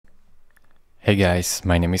Hey guys,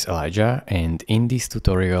 my name is Elijah, and in this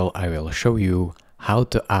tutorial I will show you how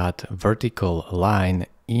to add vertical line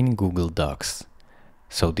in Google Docs.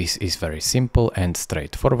 So this is very simple and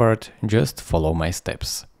straightforward, just follow my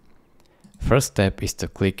steps. First step is to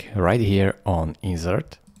click right here on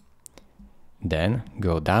Insert. Then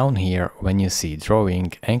go down here when you see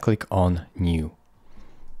Drawing and click on New.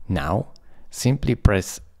 Now simply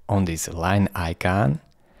press on this line icon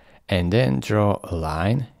and then draw a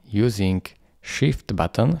line using Shift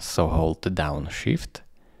button, so hold down Shift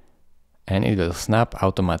and it will snap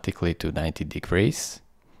automatically to 90 degrees.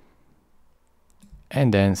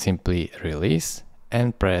 And then simply release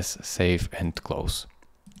and press Save and Close.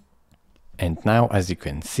 And now, as you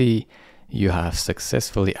can see, you have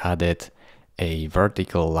successfully added a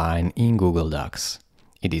vertical line in Google Docs.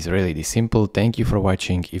 It is really this simple. Thank you for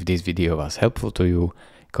watching. If this video was helpful to you,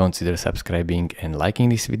 consider subscribing and liking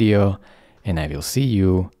this video, and I will see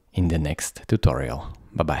you in the next tutorial.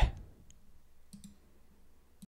 Bye bye.